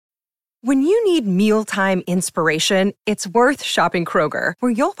When you need mealtime inspiration, it's worth shopping Kroger,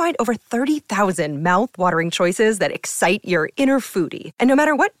 where you'll find over 30,000 mouth-watering choices that excite your inner foodie. And no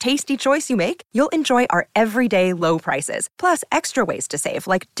matter what tasty choice you make, you'll enjoy our everyday low prices, plus extra ways to save,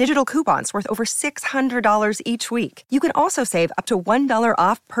 like digital coupons worth over $600 each week. You can also save up to $1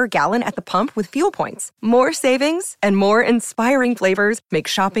 off per gallon at the pump with fuel points. More savings and more inspiring flavors make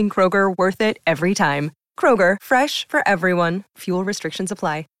shopping Kroger worth it every time. Kroger, fresh for everyone. Fuel restrictions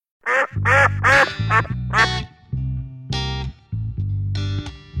apply.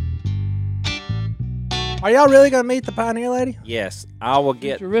 Are y'all really gonna meet the Pioneer Lady? Yes, I will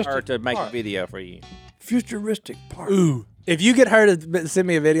get her Futuristic to make a park. video for you. Futuristic park. Ooh. If you get her to send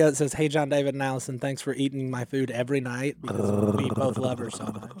me a video that says, "Hey, John David and Allison, thanks for eating my food every night because we both love her so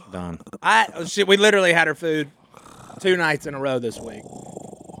much." Done. We literally had her food 2 nights in a row this week.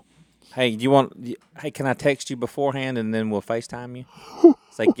 Hey, Hey, can I text you beforehand and then we'll FaceTime you?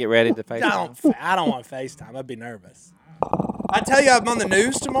 Say, get ready to FaceTime. I don't want FaceTime. I'd be nervous. I tell you, I'm on the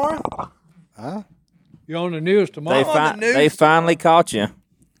news tomorrow. You're on the news tomorrow. on the news They finally caught you.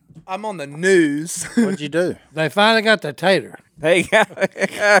 I'm on the news. What'd you do? They finally got the tater. Hey,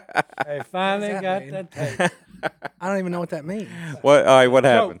 They finally got the tater. I don't even know what that means. what? All right, what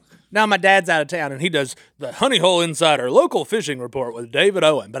happened? Now my dad's out of town, and he does the Honey Hole Insider local fishing report with David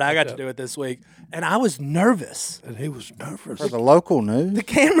Owen. But I got to do it this week, and I was nervous. And he was nervous. For the local news? The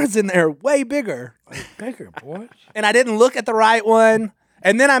cameras in there are way bigger, Bigger, boys. and I didn't look at the right one.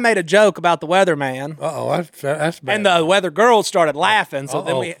 And then I made a joke about the weatherman, Uh-oh, that's bad. and the weather girls started laughing. So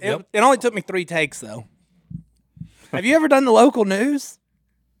then Yep. it only took me 3 takes, though. Have you ever done the local news?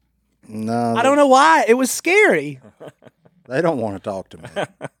 No. I don't know why. It was scary. They don't want to talk to me.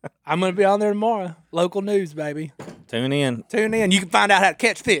 I'm going to be on there tomorrow. Local news, baby. Tune in. Tune in. You can find out how to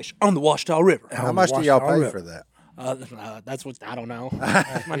catch fish on the Washita River. How much do y'all pay for that? That's what I don't know.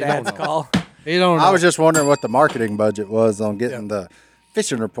 That's my dad's call. He don't know. I was just wondering what the marketing budget was on getting the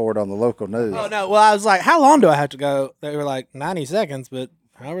fishing report on the local news. Oh no! Well, I was like, "How long do I have to go?" They were like 90 seconds, but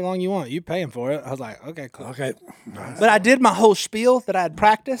however long you want, you paying for it. I was like, "Okay, cool." Okay. But I did my whole spiel that I had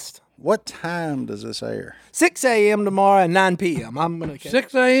practiced. What time does this air? 6 a.m. tomorrow and 9 p.m. I'm gonna catch,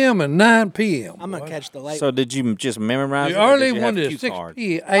 6 a.m. and 9 p.m. I'm gonna catch the late. So did you just memorize The it? Or early did you have one is cue 6 cards?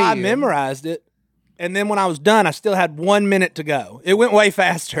 p.m. I memorized it, and then when I was done, I still had 1 minute to go. It went way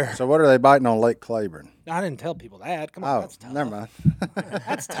faster. So what are they biting on Lake Claiborne? I didn't tell people that. Come on, Oh, that's tough. never mind.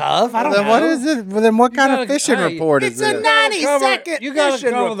 That's tough. I don't Then know. what is it? Well, then what kind gotta- of fishing hey, report is It's a this? 90-second. You got to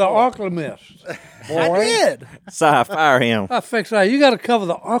fishing cover the report. Oklahomist. I did. Si, fire him. I fix that. You got to cover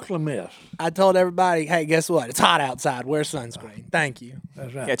the Oklahomist. I told everybody, "Hey, guess what? It's hot outside. Wear sunscreen." Thank you.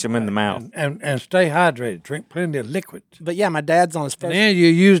 That's right. Catch him in the mouth. And stay hydrated. Drink plenty of liquids. But yeah, my dad's on his And first. then you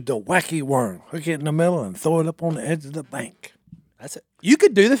use the wacky worm. Hook it in the middle and throw it up on the edge of the bank. That's it. You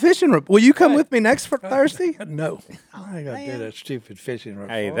could do the fishing report. Will you come with me next for Thursday? No. I ain't got to do that stupid fishing report.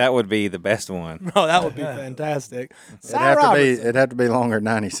 Hey, that would be the best one. Oh, that would be fantastic. It'd have to be longer than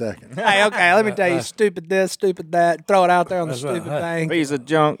 90 seconds. Hey, okay, let me tell you, stupid this, stupid that. Throw it out there on the stupid thing. Piece of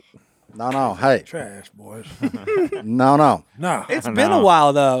junk. No. Hey, Trash, boys. no. No. It's been a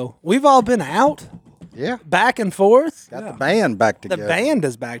while though. We've all been out, Yeah. back and forth. Got the band back The together. band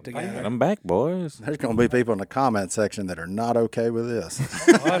is back together. I'm back, boys. There's going to be people in the comment section that are not okay with this.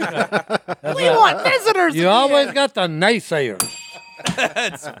 We want visitors. You always got the naysayers.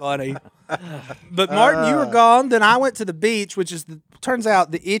 That's funny. But Martin, you were gone. Then I went to the beach, which is turns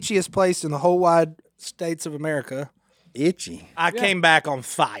out the itchiest place in the whole wide states of America. Itchy. I came back on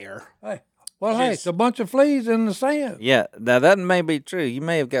fire. Hey. Well, hey, it's a bunch of fleas in the sand. Yeah, now that may be true. You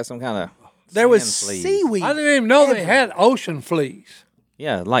may have got some kind of There was sand fleas. seaweed. I didn't even know they had ocean fleas.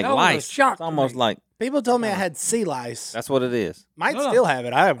 Yeah, like That was a lice. shock It's to almost me. like People told me I had sea lice. that's what it is. Might No. still have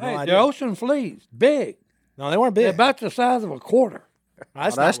it. I have no Hey, idea. the ocean fleas, big. No, they weren't They're big. about the size of a quarter.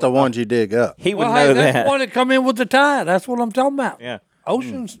 That's the ones you dig up. He would Well, know hey, that's that. the one that come in with the tide. That's what I'm talking about. Yeah.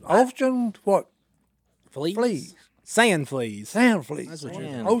 Ocean, what? fleas. Fleas. Sand fleas. Sand fleas.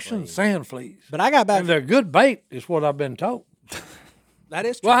 Sand Ocean sand fleas. But I got back. And they're good bait, is what I've been told. That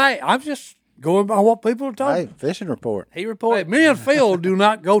is true. Well, hey, I'm just going by what people are telling Hey, me. fishing report. He Hey, reported. me and Phil do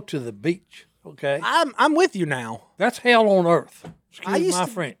not go to the beach. Okay, I'm with you now. that's hell on earth. I Excuse used my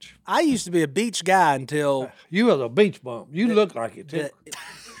to- French. I used to be a beach guy until You are the beach bum. You look like it too.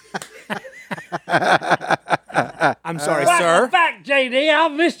 I'm sorry, sir. Back, JD. I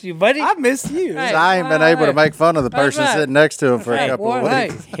missed you, buddy. I miss you. Hey. I ain't been able to make fun of the That's person right. sitting next to him for a Hey, couple boy, of hey,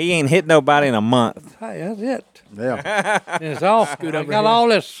 weeks. He ain't hit nobody in a month. hey, that's it. Yeah. And it's all. I got all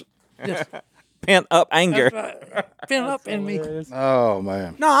this Pent up anger. pent up in me. Oh,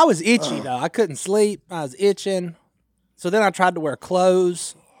 man. No, I was itchy though. I couldn't sleep. I was itching. So then I tried to wear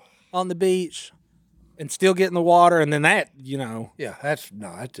clothes. on the beach and still get in the water, and then that, Yeah, that's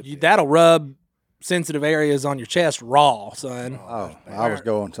a that'll rub sensitive areas on your chest raw, son. Oh, I was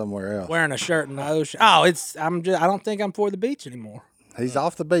going somewhere else. Wearing a shirt in the ocean. Oh, I don't think I'm for the beach anymore. He's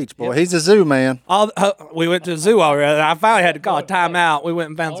off the beach, boy. He's a zoo man. We went to the zoo already. I finally had to call a timeout. We went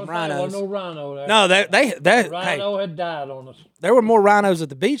and found some There rhinos. wasn't no rhino there. No, hey, Rhino had died on us. there were more rhinos at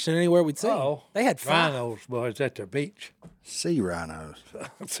the beach than anywhere we'd seen. Uh-oh. They had 5. rhinos, boys, at the beach. Sea rhinos.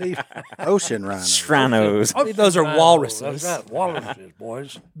 See, Ocean rhinos. Rhinos. Those are rhinos, walruses. That's right, walruses,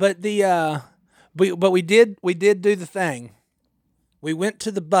 boys. But we did do the thing. We went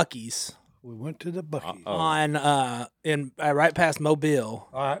to the Buc-ee's We went to the Buc-ee's. on right past Mobile.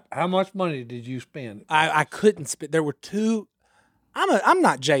 All right, how much money did you spend? I couldn't spit. There were two. I'm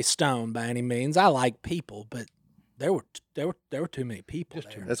not Jay Stone by any means. I like people, but there were too many people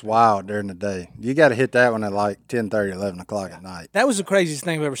there. It's wild during the day. You got to hit that one at like 10:30, 11 o'clock at night. That was the craziest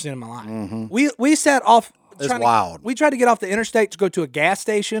thing I've ever seen in my life. We sat off. It's wild. We tried to get off the interstate to go to a gas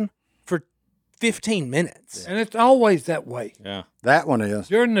station for 15 minutes. And it's always that way Yeah. That one is.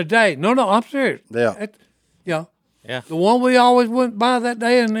 during the day. No, I'm serious. Yeah. Yeah. Yeah. The one we always went by that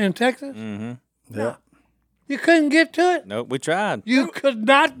day in Texas, Yeah. you couldn't get to it. Nope, we tried. You could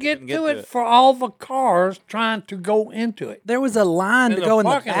not get get to to it it. for all the cars trying to go into it. There was a line And to go in the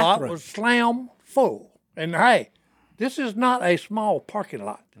parking lot bathroom. was slam full. And hey, this is not a small parking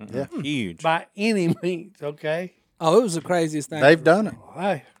lot Yeah. Huge. by any means, okay? Oh, it was the craziest thing. They've done it.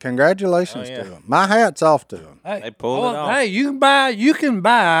 Hey, Congratulations Oh, yeah. to them. My hat's off to them. hey, They pulled it off. Hey, you can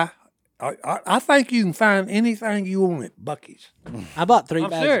buy. I think you can find anything you want at Buc-ee's. I bought 3 I'm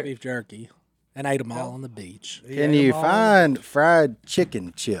bags serious. of beef jerky and ate them all on the beach. Can you find fried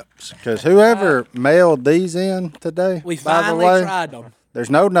chicken chips? Because whoever mailed these in today, We by the finally way, tried them. there's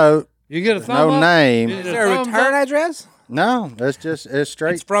no note, You get a no thumb up? name. Is Is it there a thumbs return up? address? No, it's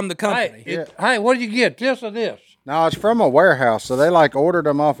straight. It's from the company. Hey, what do you get? This or this? No, it's from a warehouse, so they like ordered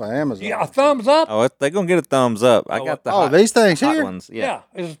them off of Amazon. Yeah, a thumbs up? Oh, they're gonna get a thumbs up. I got the hot, these things hot here, ones. Yeah.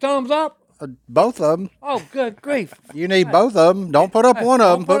 Yeah. Is it thumbs up? both of them. Oh, good grief. You need both of them. Don't put up one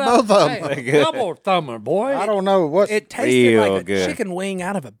of them. Put both of them. Hey, double thumber, boy. I don't know what. It tasted Real like a good. chicken wing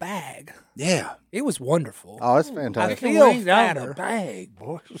out of a bag. Yeah. It was wonderful. Oh, it's I fantastic. feel Wings out of fatter. the bag,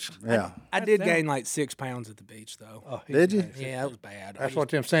 boys. Yeah. I did gain like 6 pounds at the beach, though. Oh, Did you? Yeah, it was bad. That's what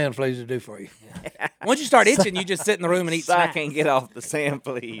them sand fleas will do for you. Once you start itching, you just sit in the room and eat So I snacks. can't get off the sand,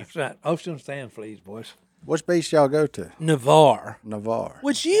 please. That's right. Ocean sand fleas, boys. Which beach y'all go to? Navarre, Navarre.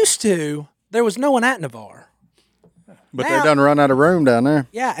 which used to, there was no one at Navarre. But Now- they done run out of room down there.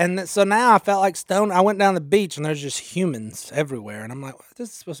 Yeah, and so now I felt like stone. I went down the beach and there's just humans everywhere, and I'm like, this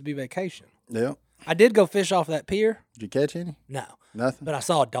is supposed to be vacation. Yeah. I did go fish off that pier. Did you catch any? No, Nothing. but I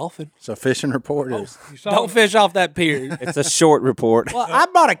saw a dolphin. So fishing report is. You saw Don't fish off that pier. It's a short report. Well, I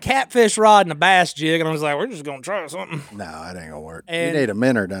bought a catfish rod and a bass jig, and I was like, we're just gonna try something. No, it ain't gonna work. And- you need a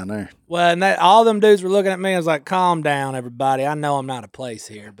minnow down there. Well, and that all them dudes were looking at me. I was like, calm down, everybody. I know I'm not a place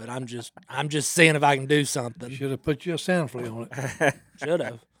here, but I'm just seeing if I can do something. Should have put you a sand flea on it. Should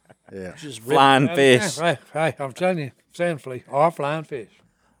have. Yeah. Just ripped. Flying fish. Right. I'm telling you, sand flea or flying fish.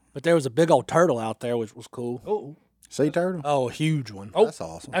 But there was a big old turtle out there, which was cool. Oh, Sea turtle? Oh, a huge one. That's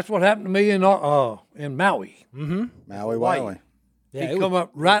awesome. that's what happened to me in Maui. Maui Hawaii. Wowie. Yeah, He it come was-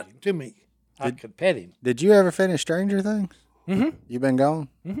 up right to me. I could pet him. Did you ever finish Stranger Things? Mm-hmm. You been gone?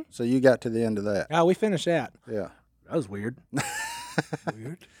 Mm-hmm. So you got to the end of that. Oh, we finished that. Yeah. That was weird.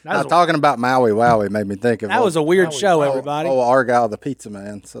 Weird. Now, talking about Maui Wowie made me think of That was a weird show, everybody. Oh, Argyle the pizza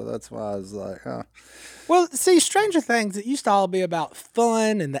man. So that's why I was like, huh. Well, see, Stranger Things, it used to all be about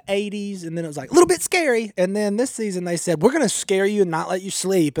fun in the 80s, and then it was like a little bit scary. And then this season they said, we're going to scare you and not let you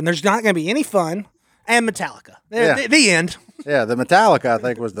sleep, and there's not going to be any fun. And Metallica. Yeah. The end. Yeah, the Metallica I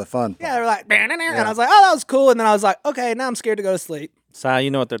think was the fun part. Yeah, they were like, and I was like, oh, that was cool. And then I was like, okay, now I'm scared to go to sleep. Si, you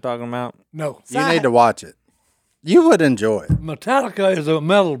know what they're talking about? No. You need to watch it. You would enjoy it. Metallica is a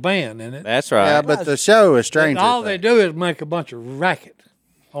metal band, isn't it? That's right. Yeah, but the show is And Stranger all they Things. do is make a bunch of racket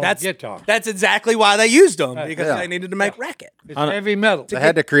on That's a guitar. That's exactly why they used them, because Yeah. they needed to make racket. It's heavy metal. They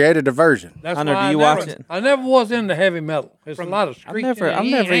had to create a diversion. That's Hunter, why do I you never, watch it? I never was into heavy metal. It's a lot of screeching. I've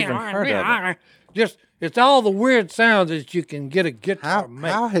never even heard of it. Just it's all the weird sounds that you can get a guitar How, to make.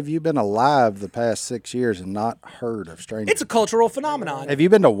 how have you been alive the past 6 years and not heard of Stranger It's a cultural phenomenon. Have you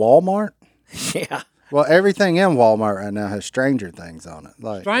been to Walmart? yeah. Well, everything in Walmart right now has Stranger Things on it.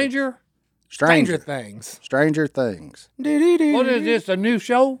 Like Stranger? Stranger Stranger Things. Stranger Things. What is this? A new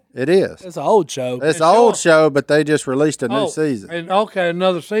show? It is. It's an old show. It's an old show, but they just released a new season. And okay,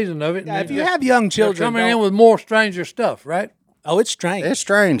 another season of it. Yeah, if you have young they're children, coming in don't- with more Stranger stuff, right? oh, it's strange. It's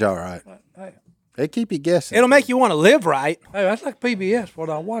strange, all right. Hey, They keep you guessing. It'll make you want to live right. Hey, that's like PBS, what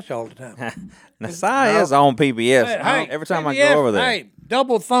I watch all the time. Now, Si is on PBS. Hey, Every time I PBS, go over there. Hey,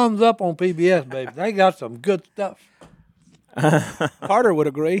 double thumbs up on PBS, baby. They got some good stuff. Carter would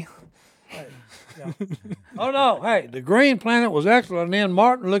agree. Oh, no. Hey, The Green Planet was excellent. And then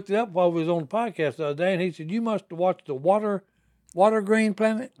Martin looked it up while we was on the podcast the other day, and he said, you must have watched the Water Green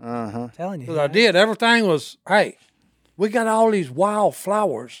Planet. Telling you. Because I did. Everything was, hey, we got all these wild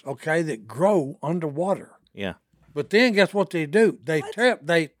flowers, okay, that grow underwater. Yeah. But then guess what they do? They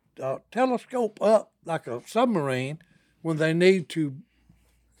telescope up like a submarine when they need to,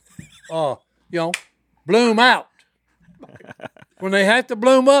 bloom out. When they have to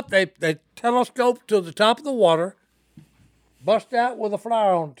bloom up, they telescope to the top of the water, bust out with a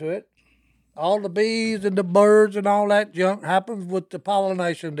flower onto it. All the bees and the birds and all that junk happens with the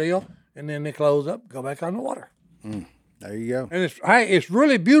pollination deal, and then they close up, go back on the water. There you go. And it's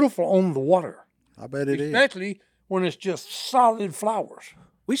really beautiful on the water, I bet it is. especially when it's just solid flowers.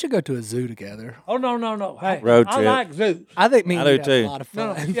 We should go to a zoo together. Oh, no. Hey, Road I trip. like zoos. I think me and I you do have too. a lot of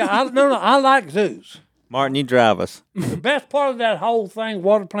No, fun. I like zoos. Martin, you drive us. The best part of that whole thing,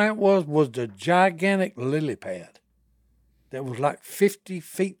 Water Plant, was the gigantic lily pad that was like 50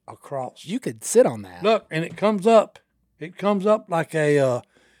 feet across. You could sit on that. Look, and it comes up. It comes up like a.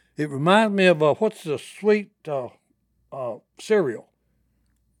 It reminds me of what's the sweet cereal?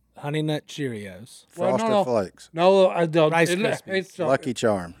 Honey Nut Cheerios. Well, Frosted Flakes. No, Rice Krispies. it's Lucky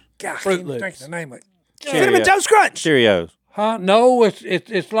Charms. God, Fruit I can't think Loops. of the name of it. Cinnamon Toast Crunch. Cheerios. Huh? No,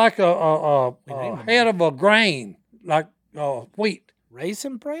 it's like a head of a grain, like wheat.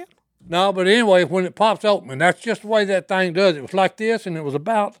 Raisin Bran? No, but anyway, when it pops open, and that's just the way that thing does. It was like this, and it was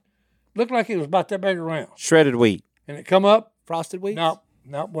looked like it was about that big around. Shredded wheat. And it come up, Frosted Wheats?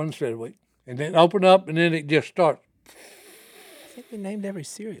 no, one shredded wheat. And then open up, and then it just starts. I think we named every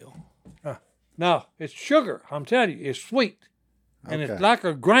cereal. No, it's sugar. I'm telling you, it's sweet. And Okay. it's like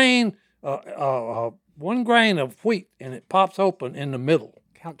a grain, one grain of wheat, and it pops open in the middle.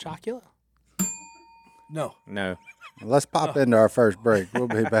 Count Chocula? No. No. Let's pop into our first break. We'll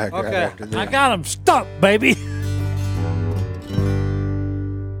be back right Okay, after this. I got them stumped, baby.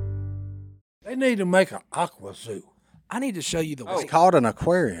 They need to make an aqua zoo. I need to show you the It's way. called an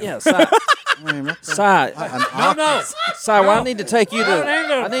aquarium. Yeah, Si. I mean, what the- No. Si, well, I need to take you to. It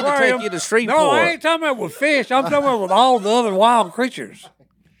ain't an I need to aquarium. take you to Shreveport. No, I ain't talking about with fish. I'm talking about with all the other wild creatures.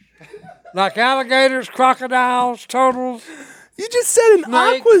 Like alligators, crocodiles, turtles. You just said an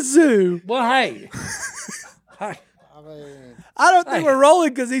Snake. aqua zoo. Well, hey. I don't think we're rolling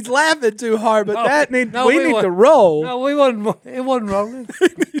because he's laughing too hard, but we need wa- to roll. No, it wasn't rolling.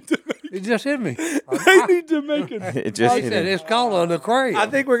 It just hit me. They need to make it. It just He hit said him. it's called an aquarium. I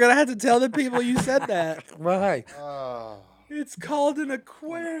think we're going to have to tell the people you said that. Well, hey. It's called an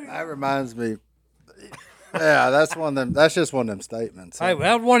aquarium. That reminds me. Yeah, that's one of them. That's just one of them statements. Hey,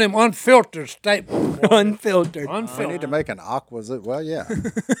 that was one of them unfiltered statements. Unfiltered. We need Unfiltered. to make an aqua zoo. Well, yeah.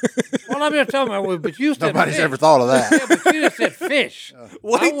 Well, I'm just talking about, but you said Nobody's fish. ever thought of that. Yeah, but you just said fish.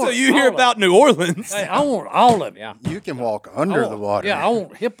 Wait I till want you all hear of about New Orleans. Hey, I want all of it. Yeah. You can walk under the water. Yeah, I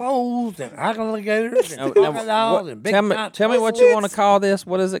want hippos and alligators and Now, crocodiles what- and big tell me what you want to call this.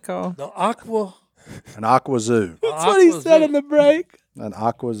 What is it called? The aqua. An aqua zoo. That's what he said in the break. An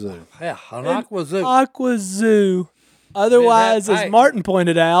aqua zoo. Yeah, an aqua zoo. Aqua zoo. Otherwise, Hey. as Martin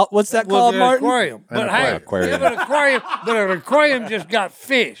pointed out, what's that Was called, an Martin? aquarium. But hey, aquarium. but an aquarium just got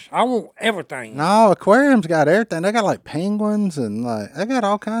fish. I want everything. No, aquariums got everything. They got like penguins and they got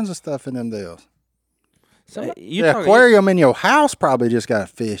all kinds of stuff in them deals. So you The talking- aquarium in your house probably just got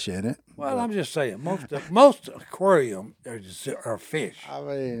fish in it. Well, I'm just saying, most aquarium are fish. I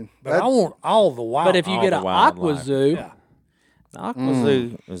mean, But I want all the wild. But if you All get the an aqua wildlife. zoo, yeah, The Aqua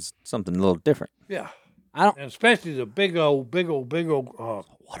Zoo is something a little different. yeah. I don't. And especially the big old,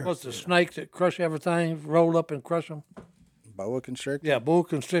 what's the snakes that crush everything, roll up and crush them? boa constrictor. Yeah, boa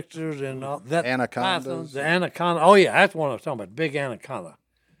constrictors and that. Anacondas. pythons, the anaconda. Oh yeah, that's one I was talking about. Big anaconda.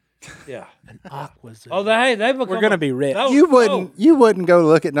 Yeah. Aqua zoo. Oh, they've become. We're gonna be rich. those- You wouldn't go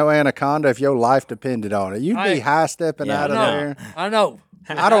look at no anaconda if your life depended on it. You'd Hey. be high stepping Yeah, out I of know. there. I know.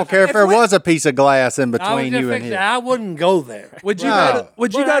 I don't care if there was a piece of glass in I was between just you and fixing. him. I wouldn't go there. Would you Wow. go to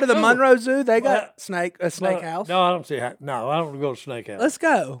Would you Well, go to the I- Monroe Zoo? They Well, got a snake house. No, I don't see how. No, I don't go to Snake House. Let's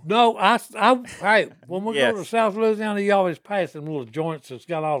go. No, hey, when we Yes. go to South Louisiana, you always pass them little joints that's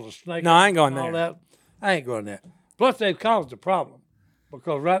got all the snakes. No, I ain't going and all there. that. I ain't going there. Plus, they've caused a problem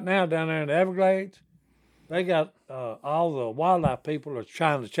because right now down there in the Everglades, they got all the wildlife people are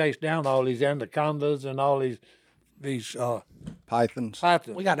trying to chase down all these anacondas and all these Pythons.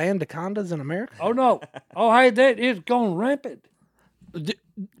 pythons. We got anacondas in America. Oh no! Oh hey, that is going rampant.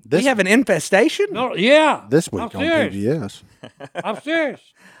 We have an infestation? No, yeah. This week I'm on serious. PBS. I'm serious.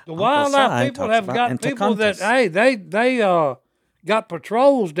 The Si wildlife people talks have about got people that Entocontus. they got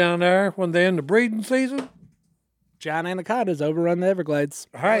patrols down there when they're in the breeding season. Giant anacondas overrun the Everglades.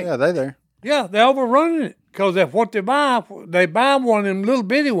 Hey, Yeah, they there. yeah, they're overrunning it because that's what they buy one of them little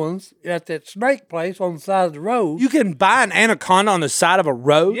bitty ones at that snake place on the side of the road. You can buy an anaconda on the side of a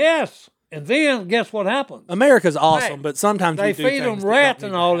road? Yes, and then guess what happens? America's awesome, Hey, but sometimes They we do feed them things that rats don't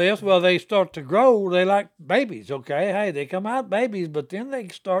and need all to this. Well, they start to grow. They like babies, okay? Hey, they come out babies, but then they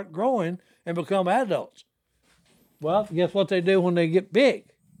start growing and become adults. Well, guess what they do when they get big?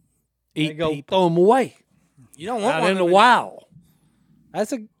 They eat go people. throw them away You don't want out one in the that- wild.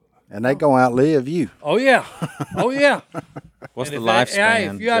 That's a And they gonna outlive you. Oh yeah, oh yeah. What's And the if they- hey,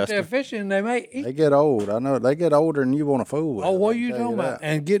 lifespan? if you're out there Justin? fishing, they may eat. They get old. I know they get older than you want to fool with. Oh, what I are can you tell talking about? that.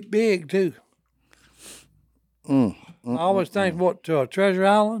 And get big too. I always think what Treasure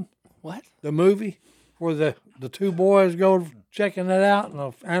Island, what? the movie, where the two boys go checking it out, and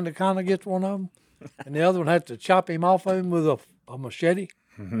the anaconda gets one of them, and the other one has to chop him off of him with a machete.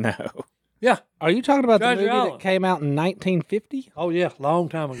 No. Yeah. Are you talking about the Treasure movie Island. that came out in 1950? Oh yeah, long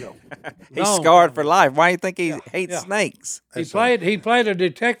time ago. He's Long scarred time for ago. life. Why do you think he hates yeah. snakes? He played a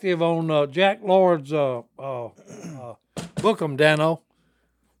detective on Jack Lord's Bookham, Dano.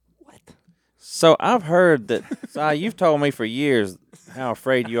 So I've heard that, Si, you've told me for years how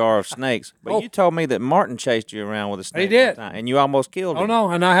afraid you are of snakes, but you told me that Martin chased you around with a snake did. one time, and you almost killed him. Oh no,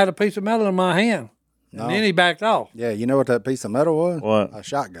 and I had a piece of metal in my hand, and then he backed off. Yeah, you know what that piece of metal was? What? A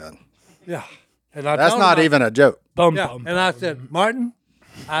shotgun. Yeah, and I That's told not him, even a joke. Bum Yeah, bum. and I said, Martin,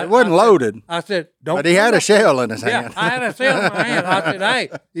 It wasn't loaded, I said, don't. but he had put a it- shell in his Yeah, hand. I had a shell in my hand. I said, hey,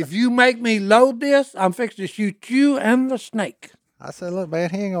 if you make me load this, I'm fixing to shoot you and the snake. I said, look, man,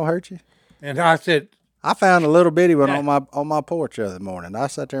 he ain't gonna hurt you. And I said, I found a little bitty one on my porch the other morning. I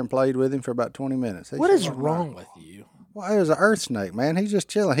sat there and played with him for about 20 minutes. He What said, is wrong with you? Well, it was an earth snake, man. He's just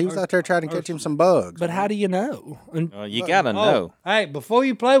chilling. He was out there trying to catch him some bugs. But how do you know? And You got to know. hey, before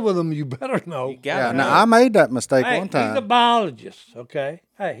you play with them, you better know. You got Yeah, to now know. I made that mistake Hey, one he's a time. biologist, okay?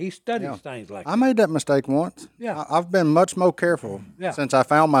 Hey, he studies things like I that. made that mistake once. Yeah. I've been much more careful Yeah. since I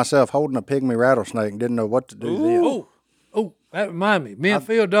found myself holding a pygmy rattlesnake and didn't know what to do then. Oh, that reminds me. Me and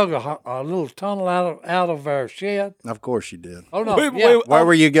Phil dug a little tunnel out of our shed. Of course you did. Oh, no. yeah. Where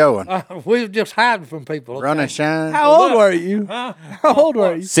were you going? We were just hiding from people. Okay? Run and shine? how old were you? How old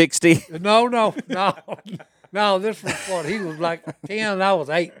were you? 60. No. No, this was what? He was like 10 and I was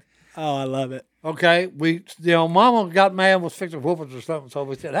 8. Oh, I love it. Okay, Mama got mad and was fixing to whoop us or something, so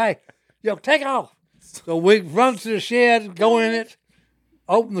we said, hey, take off. So we run to the shed, go in it,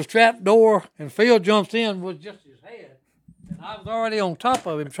 open the trap door, and Phil jumps in with just his head. And I was already on top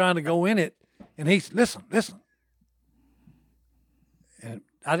of him trying to go in it, and he said, listen. And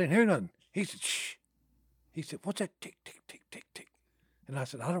I didn't hear nothing. He said, shh. He said, what's that tick, tick, tick, tick, tick? And I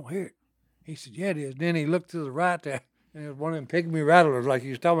said, I don't hear it. He said, yeah, it is. Then he looked to the right there, and it was one of them pygmy rattlers like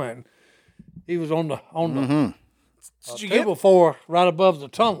you was talking about. And he was on the table four right above the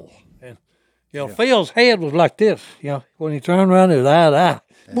tunnel. And, Phil's head was like this. When he turned around, his eye.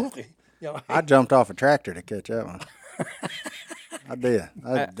 I jumped off a tractor to catch that one. I did.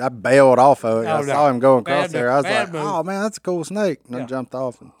 I bailed off of it. I No. saw him going across Bad there. I was move, like, bad move. oh, man, that's a cool snake. And I jumped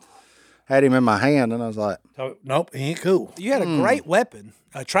off and had him in my hand. And I was like, So, nope, he ain't cool. You had a great weapon,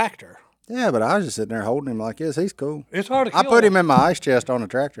 a tractor. yeah, but I was just sitting there holding him like this. He's cool. It's hard to I kill put him one. in my ice chest on a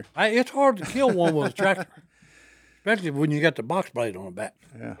tractor. Hey, it's hard to kill one with a tractor, especially when you got the box blade on the back.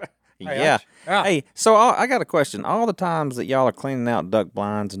 Yeah. yeah. Hey, so I got a question. All the times that y'all are cleaning out duck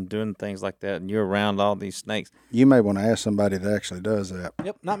blinds and doing things like that, and you're around all these snakes. You may want to ask somebody that actually does that.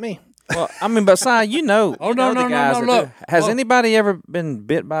 Yep, not me. Well, I mean, but Si, you know. Oh, you no, know no, the guys no, that look. do- Has Look. anybody ever been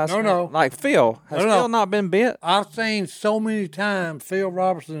bit by a snake? no. Like Phil. Has No. Phil not been bit? I've seen so many times Phil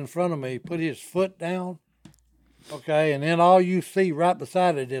Robertson in front of me put his foot down, okay, and then all you see right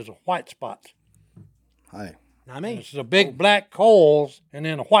beside it is a white spot. Hey, Not me. It's a big black coils and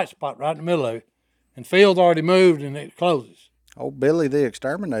then a white spot right in the middle of it. And Phil's already moved and it closes. old Billy the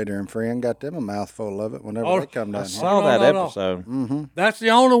Exterminator and friend got them a mouthful of it whenever Oh, they come down I here. saw no, that no, no. episode. That's the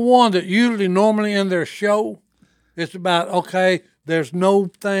only one that usually normally in their show, it's about, okay, there's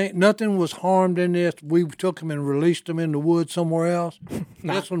nothing was harmed in this. We took them and released them in the woods somewhere else.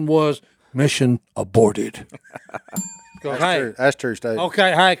 This one was mission aborted. 'Cause, hey, That's true statement.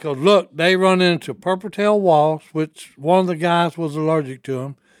 okay, hey, because look, they run into purple tail wasps, which one of the guys was allergic to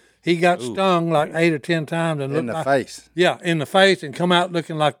them. He got stung like 8 or 10 times and In looked the like, face. yeah, in the face and come out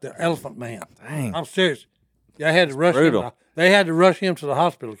looking like the Elephant Man. Dang. I'm serious. They had to rush brutal. him. They had to rush him to the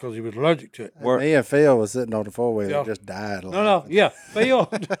hospital because he was allergic to it. Me and Phil was sitting on the four-wheeler Yeah. and just died. No, yeah, Phil.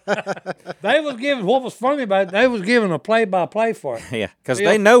 They was giving. What was funny about it? They was giving a play-by-play for it. Yeah, because Phil-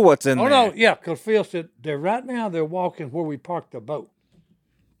 they know what's in Oh there. no, yeah, because Phil said they're right now. They're walking where we parked the boat,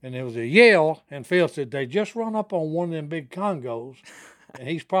 and there was a yell. And Phil said they just run up on one of them big Congos, and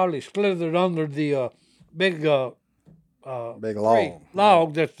he's probably slithered under the big Big log.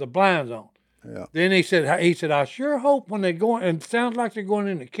 log that's the blinds on. Yeah. Then he said, I sure hope when they go, and it sounds like they're going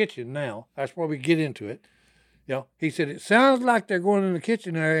in the kitchen now. That's where we get into it. You know, he said, it sounds like they're going in the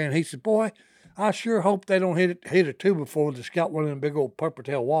kitchen area. And he said, boy, I sure hope they don't hit a two before that's got one of them big old purple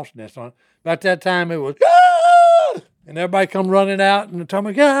tail wasp nests on it. About that time, it was, "Ah!" And everybody come running out and told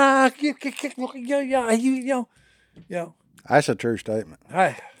me, yeah. That's a true statement.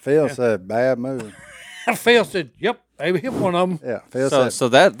 Hey, Phil said, bad move. Phil said, yep, they hit one of them. Yeah, Phil So, said, so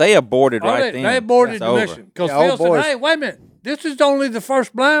that they aborted right then. They aborted It's the over. mission. Because Yeah, Phil old said, boys- hey, wait a minute. This is only the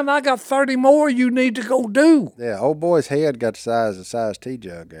first blind. I got 30 more you need to go do. yeah, old boy's head got the size tea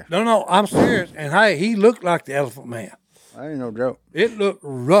jug there. No, I'm serious. And hey, he looked like the Elephant Man. That ain't no joke. It looked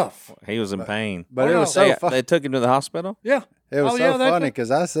rough. He was in pain. But Oh, it no. was so They, funny. they took him to the hospital. Yeah. It was Oh, so yeah, they funny took- because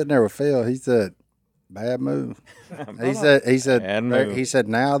I was sitting there with Phil. He said, "Bad move." He said, Bad move. he said,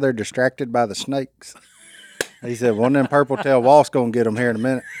 now they're distracted by the snakes. He said, one of them purple tail wasps gonna get them here in a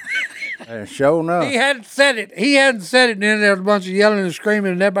minute. And sure enough, He hadn't said it. And then there was a bunch of yelling and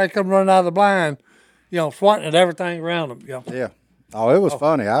screaming, and everybody come running out of the blind, swatting at everything around them. yeah. Oh, it was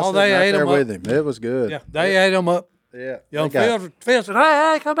funny. I was they sitting right ate there 'em up. with him. It was good. Yeah, they ate them up. Yeah. Phil They said,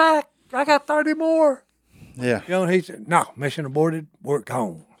 hey, come back. I got 30 more. yeah. And he said, no, mission aborted, work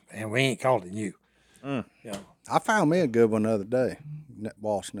home, and we ain't calling you. I found me a good one the other day.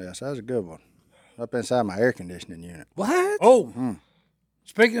 Wasp nest. That was a good one. Up inside my air conditioning unit. What? Oh,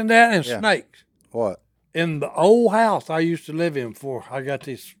 speaking of that and Yeah. snakes, What? in the old house I used to live in before I got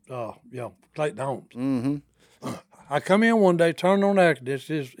these, Clayton homes. Mm-hmm. I come in one day, turned on the air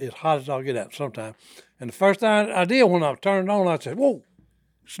conditioner. It's hot as I'll get out sometime. And the first thing I did when I turned it on, I said, whoa,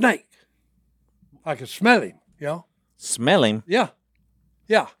 snake. I could smell him, Smell him. Yeah.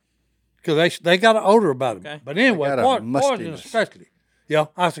 Yeah. Because they got an odor about them. Okay. But anyway, They got a poison mustiness. especially.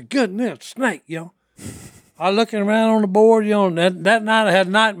 I said, goodness, snake, I looking around on the board, and that night I had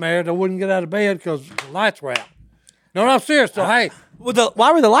nightmares. I wouldn't get out of bed because the lights were out. No, I'm serious. So, hey, Well,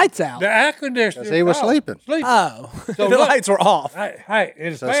 why were the lights out? the air conditioner. 'Cause he was sleeping. Oh, So the look- lights were off. Hey,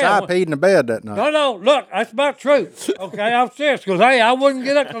 it's So bad. Si peed in the bed that night. No, look, that's about truth. Okay, I'm serious. Because, hey, I wouldn't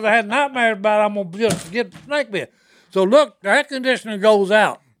get up because I had nightmares about I'm going to just get snake bit. So, look, the air conditioner goes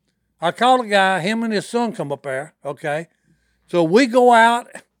out. I call the guy, him and his son come up there, okay? So we go out,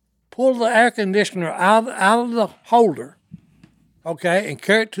 pull the air conditioner out of the holder, okay, and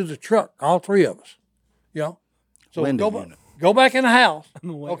carry it to the truck, all three of us, So Window go, unit. go back in the house,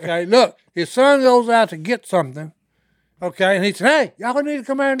 okay? Look, his son goes out to get something, okay, and he said, hey, y'all need to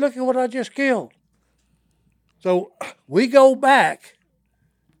come here and look at what I just killed. So we go back.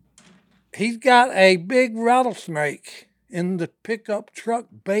 He's got a big rattlesnake in the pickup truck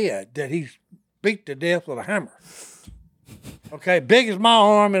bed that he's beat to death with a hammer. Okay, big as my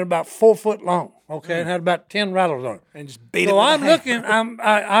arm and about 4 foot long. Okay, and had about 10 rattles on it. And just beat it. So with a I'm hammer. looking,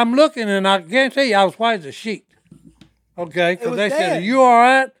 I'm looking, and I guarantee you I was white as a sheet. Okay, because was they said, dead. "Are you all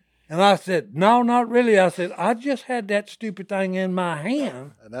right?" And I said, "No, not really." I said, "I just had that stupid thing in my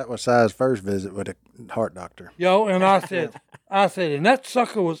hand." And that was Si's first visit with a heart doctor. And I said, and that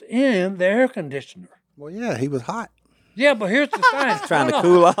sucker was in the air conditioner. Well, yeah, he was hot. Yeah, but here's the thing. Trying No, to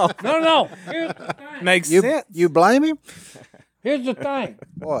cool off. No. Here's the thing. Makes You sense. you blame him? Here's the thing.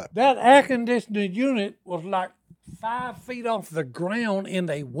 What? That air conditioning unit was like 5 feet off the ground in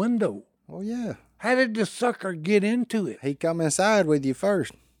a window. Well, yeah. How did the sucker get into it? He come inside with you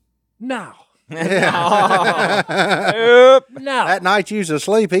first. No. Yep. No. That night you was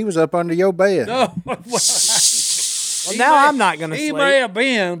asleep, he was up under your bed. No. Well, now I'm not gonna He sleep. may have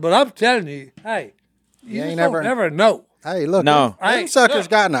been, but I'm telling you, hey, you ain't just don't never know. Hey, look. No. Them Hey, suckers look.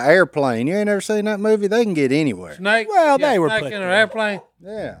 got in an airplane. You ain't ever seen that movie? They can get anywhere. Snake. Well, they were snake put in an there. airplane.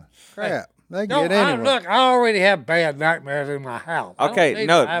 Yeah. Crap. They can No, get anywhere. look, I already have bad nightmares in my house. I don't Okay, need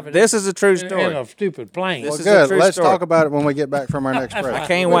no, to have it this is a true in story. a stupid plane. This Well, is a good. true Let's story. talk about it when we get back from our next break. I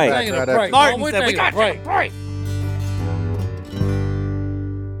can't We'll wait. be back Taking a right break. after Martin we're said we taking a gotta break.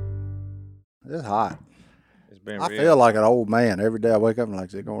 It's hot. It's been I real. feel like an old man. Every day I wake up and like,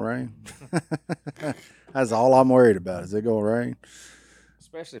 is it going to rain? That's all I'm worried about. Is it going to rain?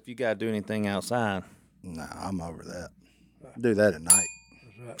 Especially if you got to do anything outside. Nah, I'm over that. Do that at night.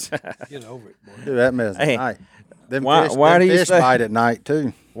 Get over it, boy. Do that mess Hey, at night. Them why- fish, why them do you fish say- bite at night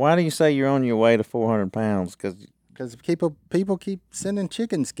too. Why do you say you're on your way to 400 pounds? Because people keep sending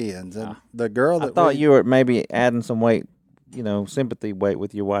chicken skins, and the girl I that thought you were maybe adding some weight, sympathy weight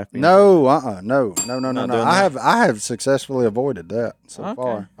with your wife. no. Not doing that? I have successfully avoided that so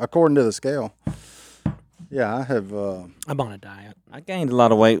far, according to the scale. Yeah, I have. I'm on a diet. I gained a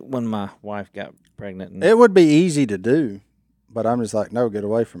lot of weight when my wife got pregnant. And It would be easy to do, but I'm just like, no, get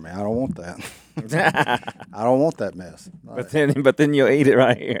away from me. I don't want that. I don't want that mess. but then you'll eat it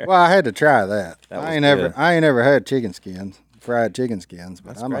right here. Well, I had to try that. That was I ain't good. ever had chicken skins, fried chicken skins,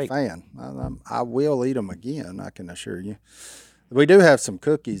 but That's I'm great. a fan. I will eat them again. I can assure you. We do have some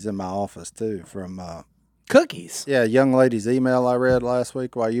cookies in my office too from. Cookies. Yeah, a young lady's email I read last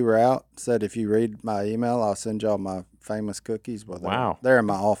week while you were out said if you read my email, I'll send y'all my famous cookies. Well, Wow. They're in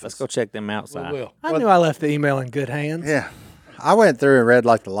my office. Let's go check them We outside. will. I knew I left the email in good hands. Yeah. I went through and read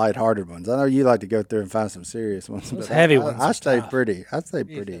like the lighthearted ones. I know you like to go through and find some serious ones. But heavy I ones are tough. I stayed pretty.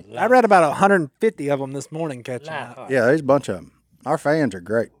 I read about 150 of them this morning catching up. Yeah, there's a bunch of them. Our fans are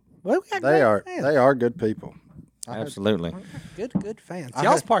great. Well, we got They great are fans. they are good people. Absolutely. Good fans.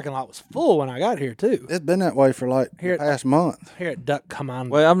 Y'all's parking lot was full when I got here too. It's been that way for like Here the at- past month. Here at Duck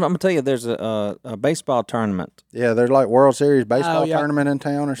Command. Well, I'm going to tell you, there's a baseball tournament. Yeah, there's like World Series baseball yeah. tournament in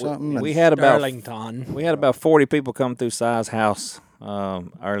town or something. We and had about Darlington. 40 people come through Si's house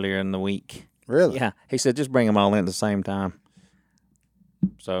earlier in the week. really? Yeah, he said just bring them all in at the same time.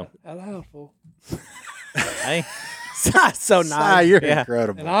 So, Hello. hey, So Si, nice. you're Yeah.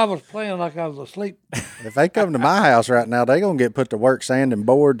 incredible. And I was playing like I was asleep. If they come to my house right now, they gonna get put to work sanding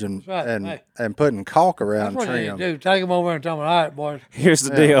boards and That's right. Hey. and putting caulk That's around what you need trim. to do. Take them over and tell them, all right, boys. here's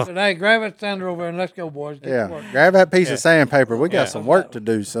the deal. But, hey, grab it, stand over, and let's go, boys. Get to Yeah, work. grab that piece of sandpaper. We got some work to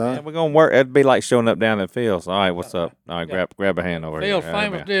do, son. Yeah, we're gonna work. It'd be like showing up down at Phil's. All right, what's up? All right, grab a hand over Phil's here.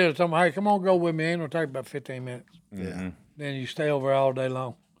 famous deal. Tell them, hey, come on, go with me. Ain't gonna take about 15 minutes. Yeah. Then you stay over all day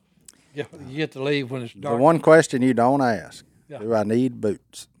long. You get to leave when it's The dark. one question you don't ask: Yeah. do I need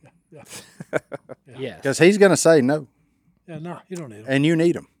boots? Yes. Because he's gonna say no, Yeah, no, you don't need them. and you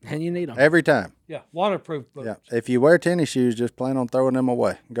need them And you need them. every time. Yeah, waterproof boots. Yeah. If you wear tennis shoes, just plan on throwing them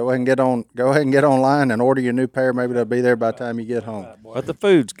away. Go ahead and get online and order your new pair. Maybe they'll be there by the time you get home. But the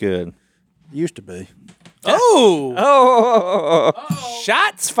food's good. Used to be. Oh, Oh,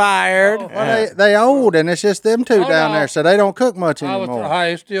 shots fired. Well, they old, and it's just them two Oh, down no. there, so they don't cook much I was anymore.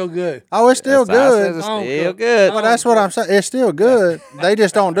 hey, it's still good. Oh, it's still good. It's Stone still cooked. good. Well, that's what I'm saying. It's still good. They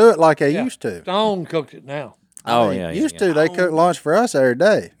just don't do it like they used to. Stone cooked it now. Oh They yeah. used yeah. to. They cook lunch for us every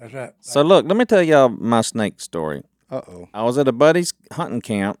day. That's right. So look, let me tell y'all my snake story. Uh-oh. I was at a buddy's hunting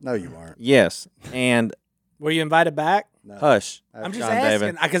camp. No, you weren't. Yes, and Were you invited back? hush. I'm just John asking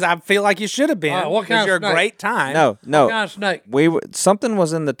David. because I feel like you should have been. All right, what kind of You're a snake? great time. No, no. What kind of snake? Something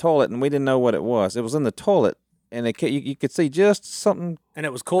was in the toilet and we didn't know what it was. It was in the toilet, and you could see just something And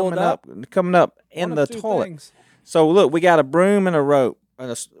it was cooled coming up in One the of two toilet. things. So look, we got a broom and a rope and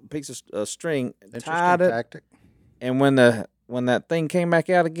a piece of string, Interesting tied it, tactic. and when that thing came back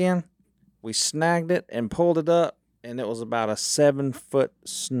out again, we snagged it and pulled it up, and it was about a 7-foot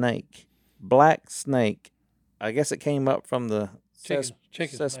snake, black snake. I guess it came up from the Chicken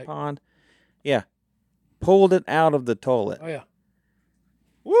cess snake. pond. Yeah, pulled it out of the toilet. Oh yeah.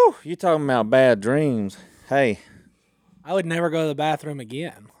 Woo! You talking about bad dreams? Hey, I would never go to the bathroom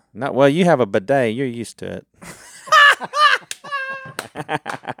again. not well. You have a bidet. You're used to it.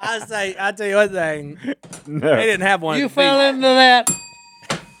 I tell you one thing, No, they didn't have one. You at the fell beach. into that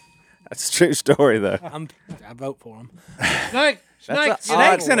that's a true story though. I vote for them. snake. That's Snake. an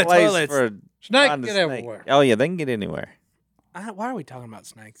Snakes odd in the place toilets. for Snake find a get snake. everywhere. Oh yeah, they can get anywhere. Why are we talking about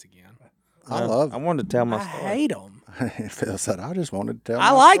snakes again? I love I wanted to tell my I story. hate them. Phil said, I just wanted to tell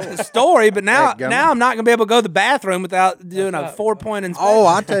I my like story." the story, but now Dadgummit. I'm not going to be able to go to the bathroom without doing a 4-point inspection. Oh,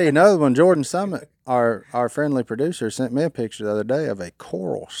 I'll tell you another one. Jordan Summit, our friendly producer, sent me a picture the other day of a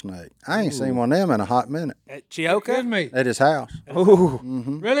coral snake. I ain't seen one of them in a hot minute At Kidding Chioka, me? at his house. Ooh,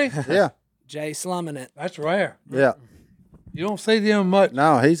 Really? Yeah, Jay slumming it. That's rare. yeah. You don't see them much.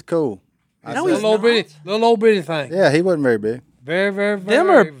 No, he's cool. No, Little he's old not. bitty thing. Yeah, he wasn't very big. Very, very, Them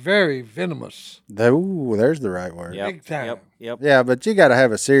very, are- very venomous. Ooh, there's the right word. yep, Big time. Yep. Yeah, but you got to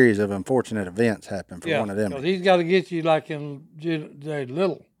have a series of unfortunate events happen for Yeah, one of them. because he's got to get you like in they're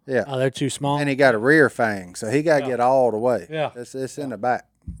little. Yeah, Oh, they're too small. and he got a rear fang, so he got to get all the way. Yeah. It's in the back.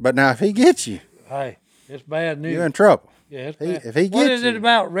 But now if he gets you, Hey, it's bad news. you're in trouble. Yeah, it's He- bad. if he What gets is it you-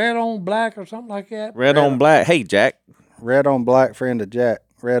 about? Red on black or something like that? Red on black. Hey, Jack. Red on black, friend of Jack.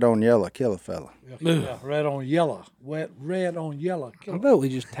 Red on yellow, kill a fella. Yeah, red on yellow. Red on yellow. How about we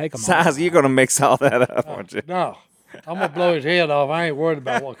just take them Size, you're gonna mix all that up, aren't you? No. I'm gonna blow his head off. I ain't worried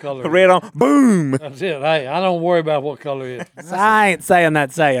about what color. Red on, boom. That's it. Hey, I don't worry about what color it is. So I ain't saying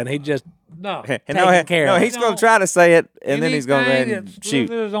that saying. He just No. And care no, of it. he's going to try to say it, and then he's going to go ahead Anything and that shoot.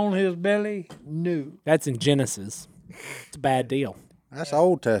 slithers on his belly, no. that's in Genesis. It's a bad deal. That's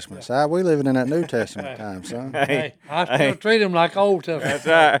Old Testament. Si, we living in that New Testament time, son. Hey, I still treat him like Old Testament.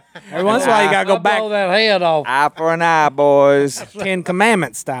 That's right. Every once in a while, you gotta go I'll blow back that head off. Eye for an eye, boys. Ten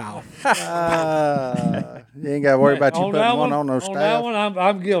Commandment style. You ain't got to worry about you On putting that one on those On that staff. one,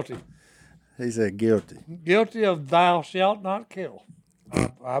 I'm guilty. He said guilty. Guilty of thou shalt not kill.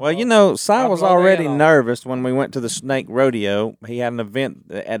 Well, you know, Si I was blow the already head off. nervous when we went to the snake rodeo. He had an event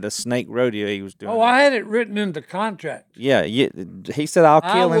at the snake rodeo he was doing. Oh, I had it written in the contract. Yeah, he said, I'll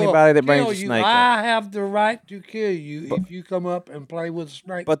I kill will anybody that brings kill a you. snake. up." I have the right to kill you if you come up and play with a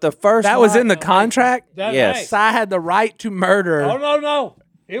snake. But the first That was in the night- contract. That- yes. hey, So I had the right to murder. Oh no!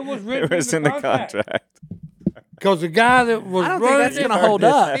 It was written it was in the contract. Because the guy that was I don't think running that's it, gonna hold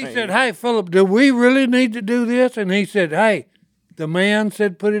up. He said, "Hey, Philip, do we really need to do this?" And he said, "Hey, the man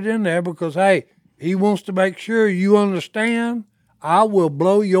said put it in there because hey, he wants to make sure you understand. I will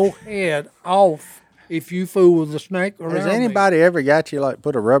blow your head off if you fool with a snake around Has me." anybody ever got you like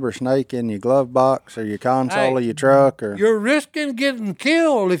put a rubber snake in your glove box or your console Hey, of your truck or? You're risking getting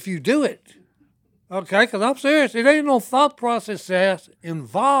killed if you do it. Okay, because I'm serious. It ain't no thought process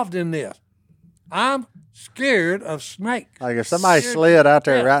involved in this. I'm scared of snakes. Like if somebody Scared slid out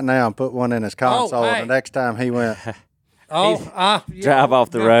there to right now and put one in his console, hey. and the next time he went, Yeah, Drive off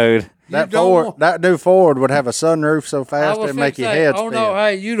the road. that don't Ford, want- that new Ford would have a sunroof so I fast was it'd make your fixing to say, head oh spin. no,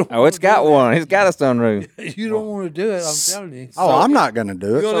 hey, you don't. Oh, it's wanna got do one. It's got a sunroof. that. You don't want to do it. I'm telling you. Oh, I'm not gonna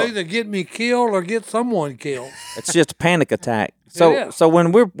do it. You'll either get me killed or get someone killed. It's just a panic attack. It So is. so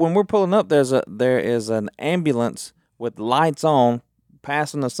when we're pulling up, there is an ambulance with lights on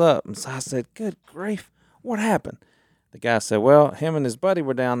passing us up, and so I said, "Good grief, what happened?" The guy said, "Well, him and his buddy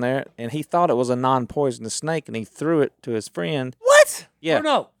were down there, and he thought it was a non-poisonous snake, and he threw it to his friend." What? Yeah, Oh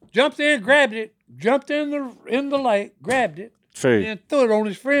no! Jumped in, grabbed it, jumped in the lake, grabbed it, true. and threw it on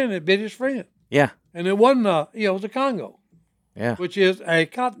his friend. It bit his friend, Yeah, and it wasn't it was a Congo, yeah. which is a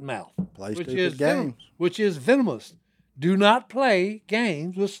cottonmouth, Play which stupid is games. which is venomous. Do not play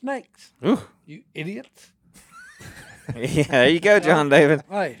games with snakes, Ooh. you idiots. Yeah, there you go, John David.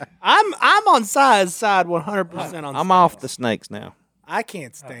 Hey, I'm on Si's side 100% on. I'm off the snakes now. I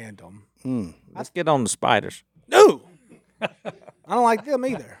can't stand them. Let's get on the spiders. No, I don't like them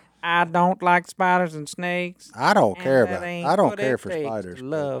either. I don't like spiders and snakes. I don't care and that about. ain't I don't what care it for takes spiders. to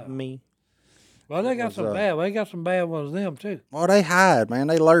love me. well, they got some bad. They got some bad ones. Them too. Well, they hide, man.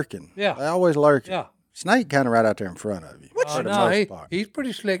 They lurking. Yeah. They always lurking. Yeah. Snake kind of right out there in front of you. For the No, most part. he's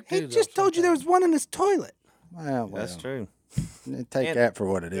pretty slick too. He just told you there was one in his toilet. Well, That's true. Take And- that for